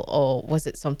at all, or was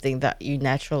it something that you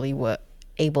naturally were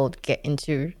able to get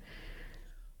into?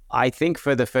 I think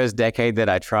for the first decade that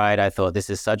I tried, I thought this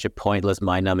is such a pointless,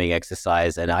 mind-numbing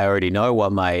exercise, and I already know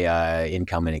what my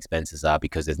income and expenses are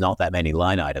because there's not that many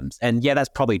line items. And yeah, that's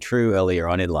probably true earlier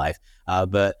on in life,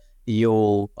 but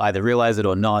you'll either realize it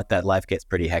or not that life gets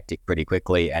pretty hectic pretty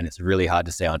quickly, and it's really hard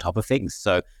to stay on top of things.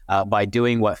 So by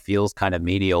doing what feels kind of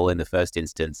medial in the first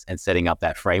instance and setting up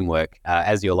that framework,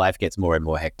 as your life gets more and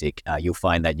more hectic, you'll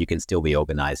find that you can still be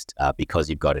organized because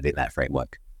you've got it in that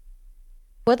framework.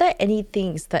 Were there any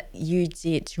things that you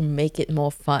did to make it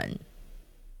more fun?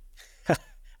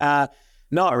 Uh,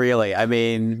 Not really. I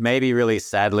mean, maybe really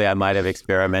sadly, I might have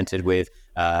experimented with,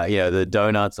 the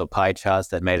donuts or pie charts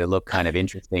that made it look kind of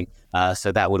interesting.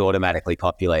 So that would automatically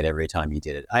populate every time you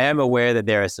did it. I am aware that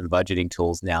there are some budgeting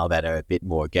tools now that are a bit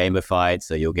more gamified.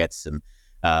 So you'll get some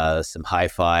high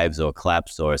fives or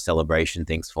claps or celebration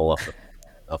things fall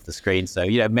off the screen. So,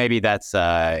 maybe that's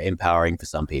empowering for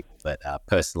some people, but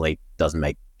personally doesn't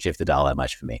make shift the dial that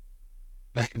much for me.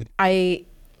 I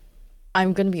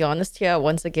I'm gonna be honest here.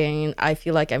 Once again, I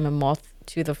feel like I'm a moth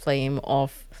to the flame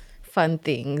of fun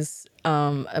things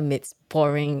amidst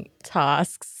boring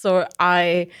tasks. So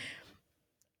I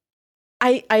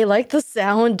like the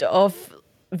sound of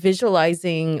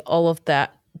visualizing all of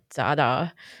that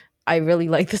data. I really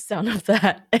like the sound of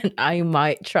that, and I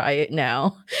might try it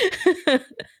now.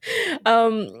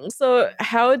 So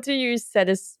how did you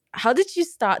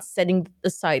start setting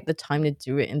aside the time to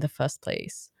do it in the first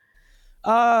place?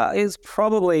 It's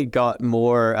probably got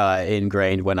more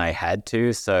ingrained when I had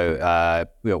to. So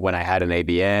when I had an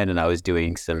ABN and I was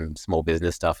doing some small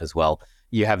business stuff as well,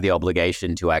 you have the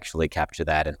obligation to actually capture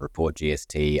that and report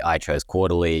GST. I chose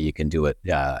quarterly. You can do it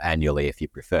annually if you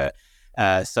prefer.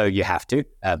 So you have to.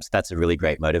 So that's a really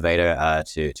great motivator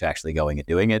to actually going and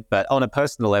doing it. But on a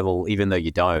personal level, even though you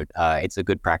don't, it's a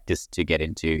good practice to get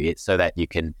into it so that you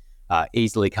can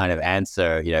easily kind of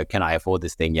answer, can I afford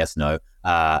this thing? Yes, no.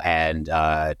 And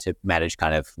to manage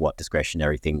kind of what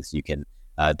discretionary things you can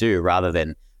do rather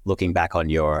than looking back on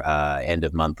your end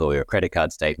of month or your credit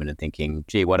card statement and thinking,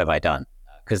 gee, what have I done?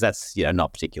 Because that's,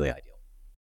 not particularly ideal.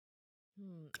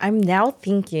 I'm now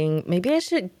thinking maybe I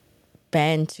should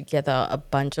band together a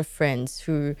bunch of friends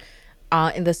who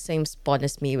are in the same spot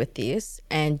as me with this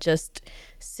and just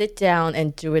sit down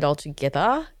and do it all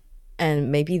together.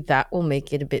 And maybe that will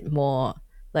make it a bit more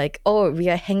like, oh, we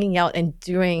are hanging out and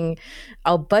doing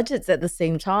our budgets at the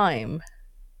same time.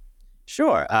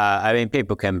 Sure. I mean,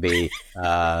 people can be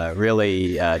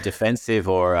really defensive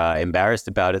or embarrassed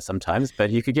about it sometimes, but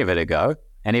you could give it a go.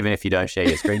 And even if you don't share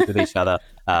your screens with each other,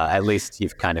 at least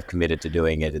you've kind of committed to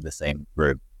doing it in the same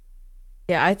room.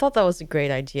 Yeah, I thought that was a great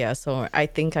idea. So I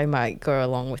think I might go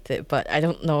along with it, but I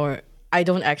don't know. I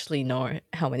don't actually know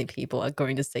how many people are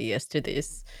going to say yes to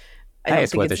this. I Hey, don't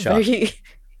it's think worth a it's shot. very,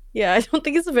 yeah, I don't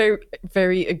think it's a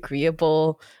very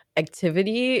agreeable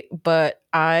activity, but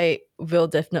I will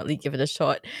definitely give it a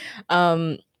shot.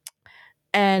 Um,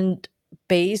 and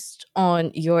based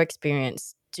on your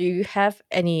experience, do you have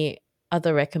any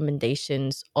other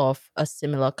recommendations of a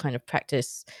similar kind of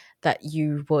practice that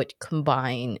you would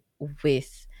combine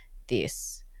with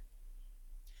this?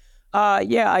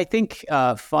 Yeah, I think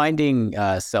finding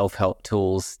self-help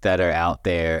tools that are out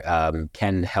there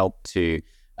can help to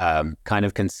kind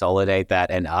of consolidate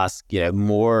that and ask,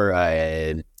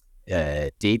 more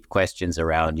deep questions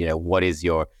around, what is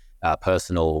your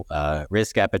personal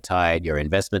risk appetite, your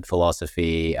investment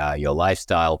philosophy, your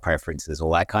lifestyle preferences,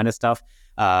 all that kind of stuff.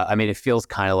 I mean, it feels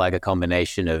kind of like a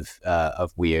combination of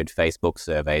weird Facebook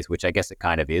surveys, which I guess it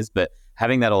kind of is, but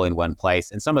having that all in one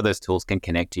place, and some of those tools can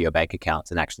connect to your bank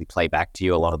accounts and actually play back to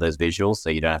you a lot of those visuals,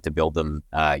 so you don't have to build them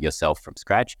yourself from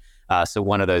scratch. So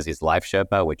one of those is Life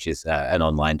Sherpa, which is an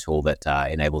online tool that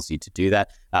enables you to do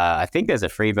that. I think there's a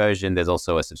free version. There's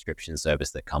also a subscription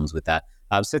service that comes with that.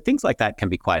 So things like that can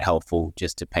be quite helpful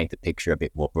just to paint the picture a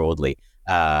bit more broadly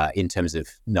in terms of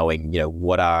knowing,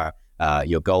 what are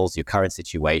your goals, your current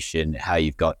situation, how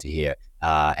you've got to here,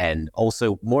 and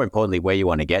also, more importantly, where you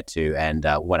want to get to and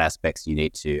what aspects you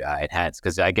need to enhance.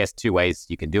 Because I guess two ways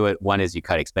you can do it. One is you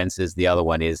cut expenses. The other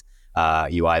one is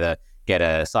you either get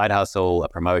a side hustle, a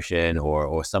promotion,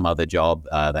 or some other job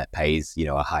that pays,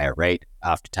 a higher rate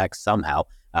after tax somehow,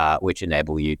 which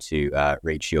enable you to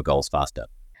reach your goals faster.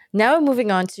 Now we're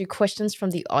moving on to questions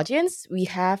from the audience. We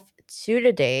have two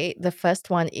today. The first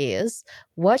one is,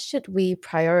 what should we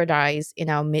prioritize in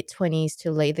our mid-20s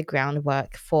to lay the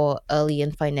groundwork for early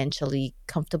and financially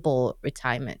comfortable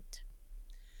retirement?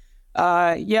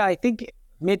 Yeah, I think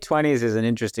mid-20s is an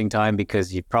interesting time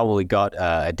because you've probably got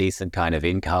a decent kind of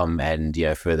income, and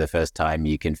for the first time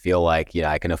you can feel like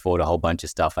I can afford a whole bunch of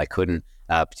stuff I couldn't,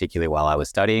 particularly while I was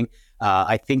studying.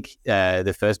 I think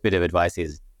the first bit of advice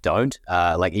is don't.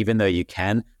 Even though you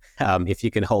can, if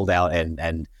you can hold out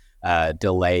and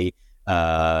delay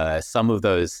some of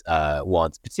those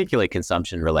wants, particularly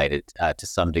consumption related, to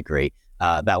some degree,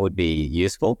 that would be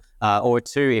useful. Or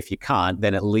two, if you can't,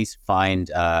 then at least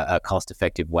find a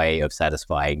cost-effective way of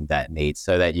satisfying that need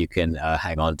so that you can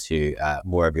hang on to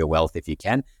more of your wealth if you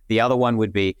can. The other one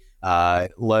would be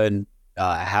learn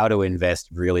how to invest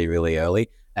really, really early.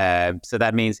 So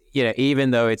that means,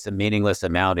 even though it's a meaningless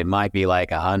amount, it might be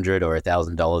like $100 or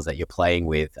 $1,000 that you're playing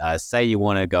with. Say you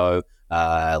want to go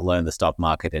learn the stock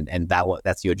market and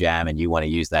that's your jam, and you want to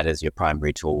use that as your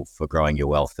primary tool for growing your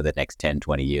wealth for the next 10,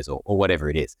 20 years or whatever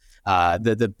it is.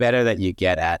 The better that you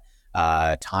get at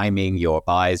timing your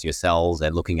buys, your sells,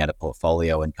 and looking at a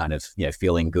portfolio and kind of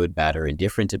feeling good, bad, or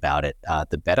indifferent about it,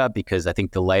 the better. Because I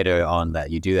think the later on that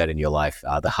you do that in your life,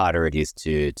 the harder it is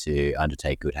to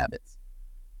undertake good habits.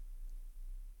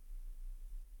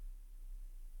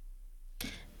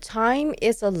 Time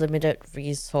is a limited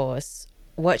resource.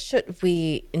 What should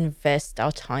we invest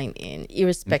our time in,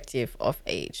 irrespective of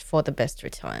age, for the best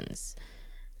returns?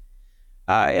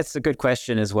 It's a good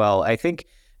question as well. I think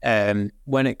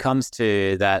when it comes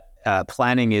to that,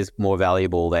 planning is more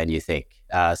valuable than you think.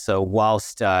 So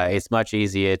whilst it's much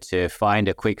easier to find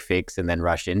a quick fix and then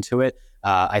rush into it,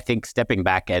 I think stepping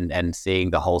back and seeing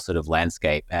the whole sort of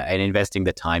landscape and investing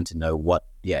the time to know what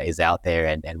is out there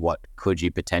and what could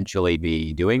you potentially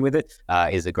be doing with it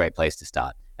is a great place to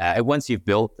start. Once you've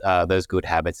built those good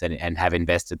habits and have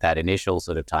invested that initial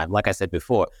sort of time, like I said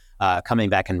before, coming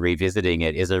back and revisiting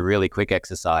it is a really quick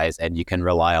exercise, and you can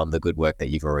rely on the good work that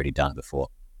you've already done before.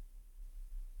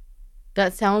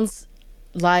 That sounds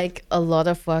like a lot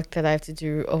of work that I have to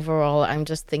do overall. I'm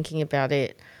just thinking about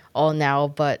it all now,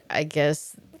 but I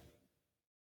guess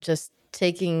just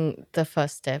taking the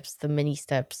first steps, the mini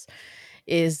steps,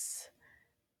 is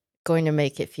going to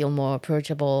make it feel more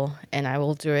approachable, and I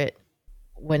will do it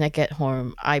when I get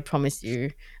home. I promise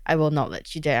you, I will not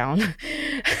let you down.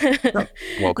 Sure.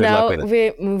 Well, good luck Now with it.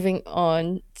 we're moving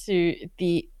on to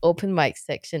the open mic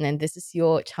section, and this is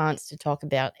your chance to talk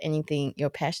about anything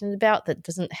you're passionate about that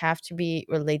doesn't have to be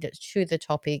related to the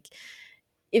topic.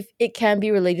 If it can be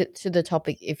related to the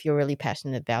topic, if you're really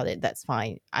passionate about it, that's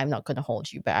fine. I'm not going to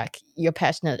hold you back. You're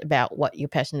passionate about what you're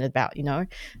passionate about,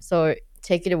 So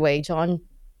take it away, John.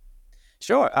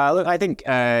 Sure. Look, I think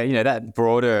that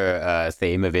broader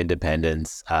theme of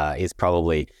independence is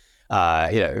probably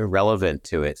relevant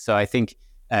to it. So I think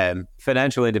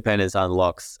financial independence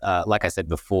unlocks, like I said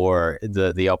before,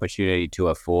 the opportunity to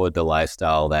afford the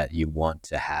lifestyle that you want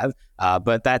to have.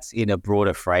 But that's in a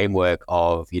broader framework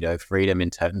of freedom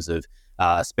in terms of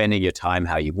spending your time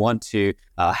how you want to,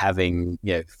 having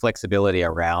flexibility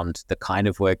around the kind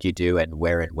of work you do and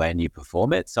where and when you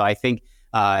perform it. So I think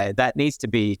that needs to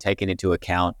be taken into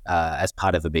account as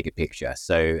part of a bigger picture.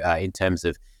 So in terms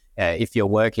of if you're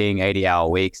working 80-hour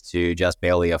weeks to just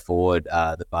barely afford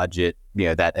the budget,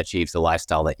 that achieves the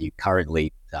lifestyle that you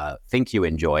currently think you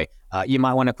enjoy, you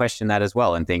might want to question that as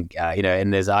well and think,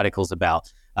 and there's articles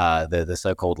about the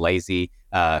so-called lazy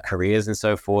careers and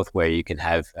so forth, where you can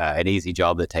have an easy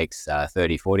job that takes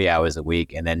 30, 40 hours a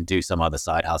week and then do some other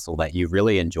side hustle that you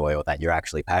really enjoy or that you're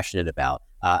actually passionate about.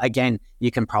 Again,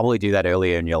 you can probably do that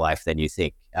earlier in your life than you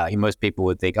think. Most people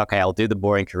would think, okay, I'll do the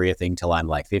boring career thing till I'm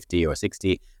like 50 or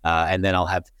 60, and then I'll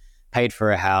have paid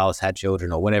for a house, had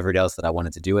children, or whatever else that I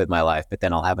wanted to do with my life. But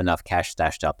then I'll have enough cash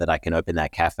stashed up that I can open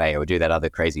that cafe or do that other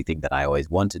crazy thing that I always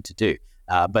wanted to do.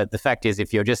 But the fact is,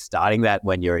 if you're just starting that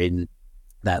when you're in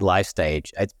that life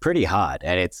stage, it's pretty hard.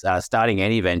 And it's starting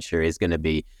any venture is going to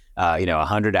be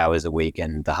 100 hours a week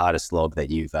and the hardest slog that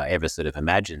you've ever sort of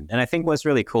imagined. And I think what's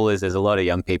really cool is there's a lot of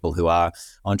young people who are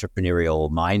entrepreneurial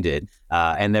minded,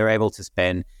 and they're able to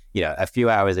spend, a few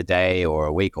hours a day or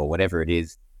a week or whatever it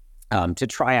is, to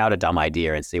try out a dumb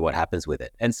idea and see what happens with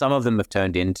it. And some of them have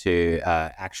turned into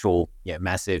actual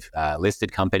massive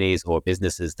listed companies or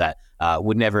businesses that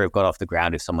would never have got off the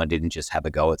ground if someone didn't just have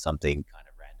a go at something kind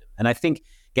of random. And I think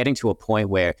getting to a point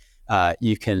where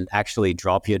you can actually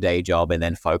drop your day job and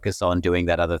then focus on doing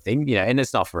that other thing, and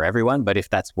it's not for everyone, but if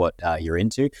that's what you're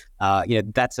into,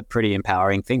 that's a pretty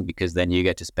empowering thing, because then you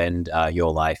get to spend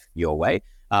your life your way.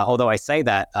 Although I say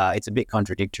that, it's a bit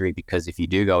contradictory, because if you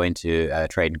do go into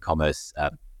trade and commerce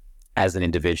as an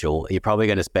individual, you're probably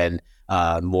going to spend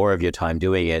more of your time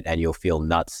doing it, and you'll feel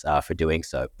nuts for doing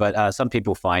so. But some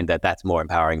people find that that's more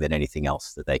empowering than anything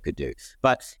else that they could do.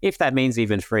 But if that means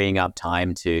even freeing up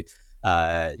time to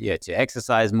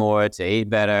exercise more, to eat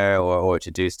better, or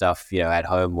to do stuff, at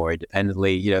home more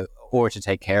independently, or to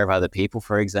take care of other people,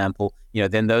 for example,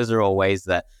 then those are all ways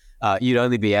that you'd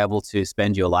only be able to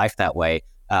spend your life that way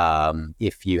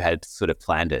if you had sort of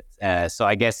planned it. So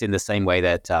I guess in the same way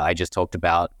that I just talked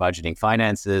about budgeting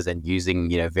finances and using,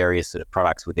 various sort of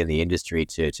products within the industry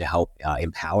to help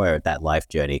empower that life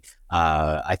journey,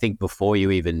 I think before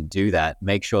you even do that,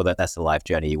 make sure that that's the life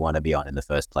journey you want to be on in the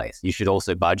first place. You should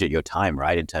also budget your time,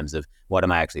 right? In terms of, what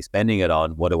am I actually spending it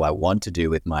on? What do I want to do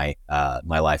with my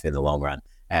life in the long run?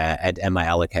 And am I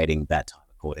allocating that time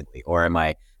accordingly? Or am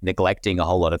I neglecting a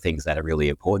whole lot of things that are really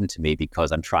important to me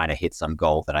because I'm trying to hit some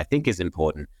goal that I think is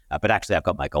important, but actually I've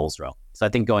got my goals wrong? So I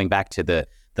think going back to the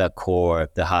core,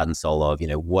 the heart and soul of,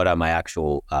 what are my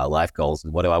actual life goals,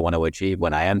 and what do I want to achieve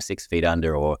when I am 6 feet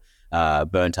under, or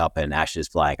burnt up and ashes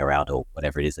flying around, or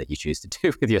whatever it is that you choose to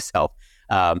do with yourself.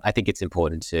 I think it's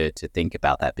important to think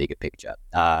about that bigger picture.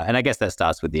 And I guess that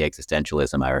starts with the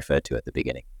existentialism I referred to at the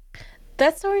beginning.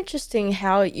 That's so interesting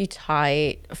how you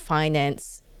tie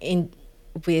finance in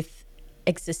with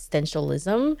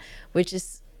existentialism, which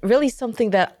is really something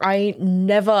that I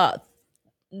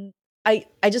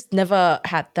just never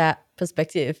had that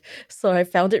perspective. So I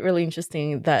found it really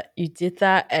interesting that you did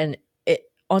that, and it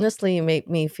honestly made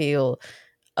me feel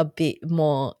a bit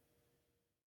more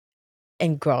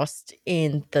engrossed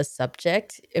in the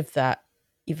subject, if that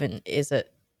even is a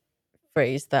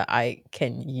phrase that I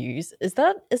can use. Is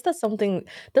that something,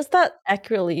 does that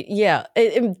accurately, yeah,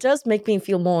 it does make me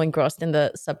feel more engrossed in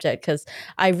the subject, because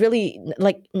I really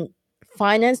like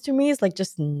finance. To me is like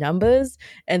just numbers,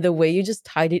 and the way you just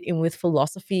tied it in with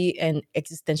philosophy and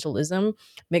existentialism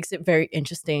makes it very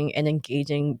interesting and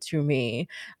engaging to me.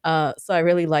 So I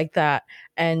really like that,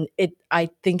 and I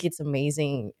think it's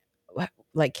amazing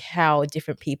like how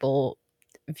different people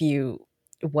view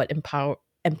what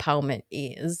empowerment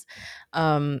is.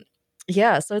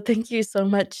 Yeah, so thank you so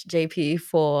much, JP,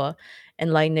 for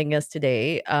enlightening us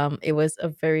today. It was a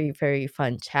very, very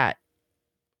fun chat,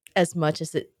 as much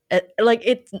as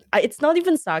it's not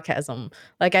even sarcasm.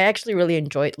 Like, I actually really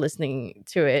enjoyed listening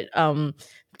to it,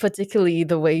 particularly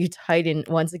the way you tied in,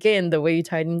 once again, the way you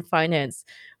tied in finance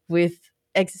with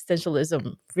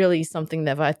existentialism. Really something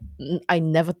that I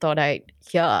never thought I'd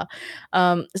hear.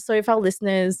 So if our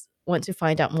listeners want to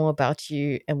find out more about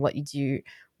you and what you do,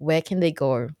 where can they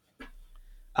go?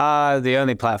 The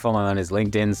only platform I'm on is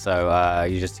LinkedIn, so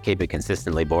you just keep it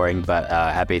consistently boring, but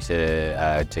happy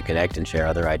to connect and share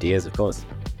other ideas, of course.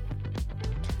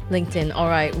 LinkedIn. All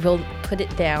right, we'll put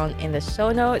it down in the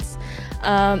show notes.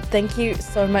 Thank you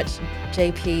so much,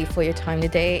 JP, for your time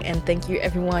today, and thank you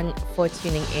everyone for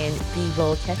tuning in. We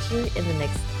will catch you in the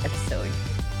next episode.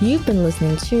 You've been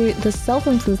listening to the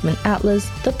Self-Improvement Atlas,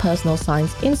 the Personal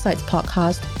Science Insights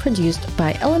podcast, produced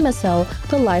by LMSL,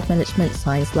 the Life Management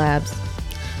Science Labs.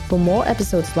 For more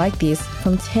episodes like this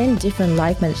from 10 different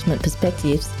life management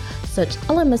perspectives, search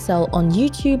LMSL on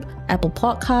YouTube, Apple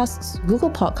Podcasts, Google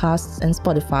Podcasts, and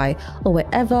Spotify, or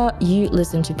wherever you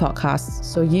listen to podcasts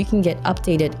so you can get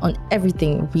updated on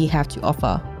everything we have to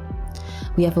offer.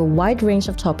 We have a wide range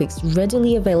of topics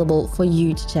readily available for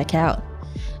you to check out.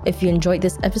 If you enjoyed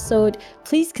this episode,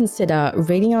 please consider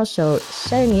rating our show,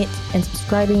 sharing it, and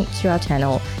subscribing to our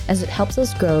channel, as it helps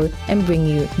us grow and bring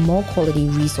you more quality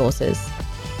resources.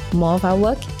 More of our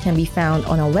work can be found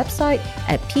on our website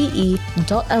at pe.lmsl.net,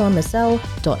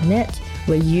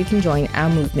 where you can join our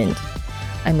movement.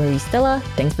 I'm Marie Stella.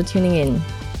 Thanks for tuning in.